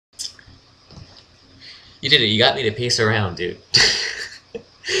You did it. You got me to pace around, dude.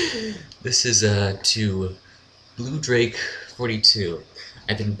 This is to Blakedrake42.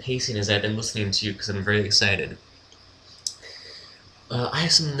 I've been pacing as I've been listening to you because I'm very excited. I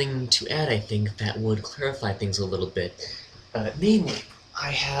have something to add, I think, that would clarify things a little bit. Namely, I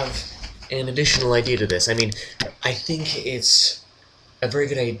have an additional idea to this. I mean, I think it's a very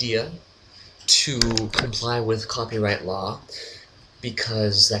good idea to comply with copyright law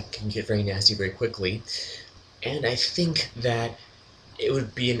because that can get very nasty very quickly. And I think that it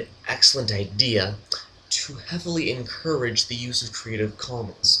would be an excellent idea to heavily encourage the use of Creative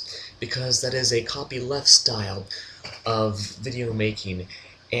Commons, because that is a copyleft style of video making,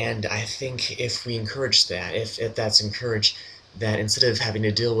 and I think if we encourage that, if that's encouraged, that instead of having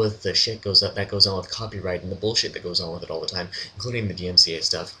to deal with the shit that goes on with copyright and the bullshit that goes on with it all the time, including the DMCA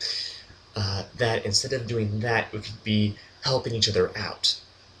stuff, that instead of doing that, we could be helping each other out.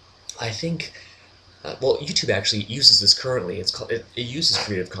 I think well, YouTube actually uses this currently. It uses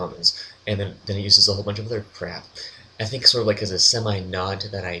Creative Commons, and then it uses a whole bunch of other crap. I think sort of like as a semi-nod to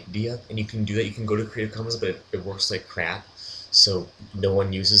that idea, and you can do that. You can go to Creative Commons, but it works like crap, so no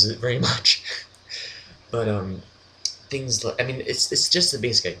one uses it very much. But things like, I mean, it's just the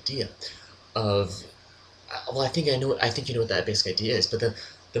basic idea of well, I think you know what that basic idea is, but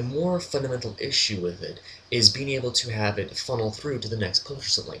the more fundamental issue with it is being able to have it funnel through to the next post or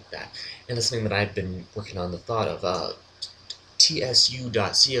something like that. And that's something that I've been working on the thought of.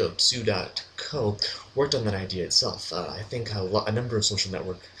 tsu.co worked on that idea itself. I think a number of social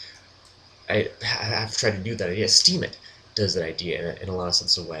I've tried to do that idea. Steemit does that idea in a lot of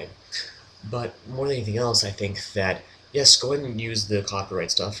sense of way. But more than anything else, I think that, yes, go ahead and use the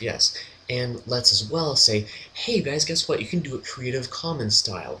copyright stuff, yes. And let's as well say, hey guys, guess what? You can do it Creative Commons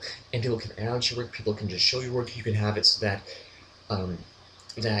style. And people can add on to your work, people can just show your work, you can have it so that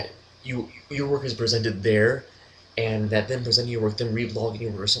that your work is presented there, and that then presenting your work, then reblogging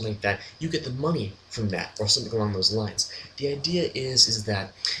your work or something like that, you get the money from that, or something along those lines. The idea is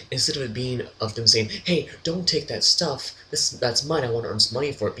that instead of it being of them saying, hey, don't take that stuff, that's mine, I want to earn some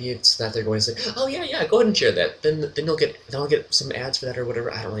money for it, be it so that they're going to say, oh yeah, go ahead and share that, then they'll get some ads for that or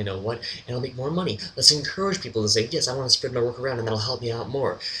whatever, I don't really know what, and I'll make more money. Let's encourage people to say, yes, I want to spread my work around, and that'll help me out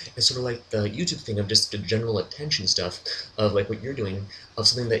more. It's sort of like the YouTube thing of just the general attention stuff, of like what you're doing, of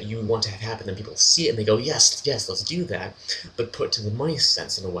something that you want to have happen, and people see it and they go, yes, let's do that, but put to the money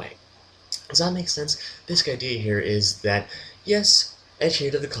sense in a way. Does that make sense? Basic idea here is that, yes,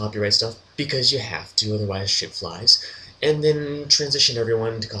 adhere to the copyright stuff because you have to, otherwise shit flies, and then transition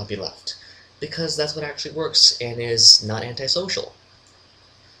everyone to copyleft, because that's what actually works and is not antisocial.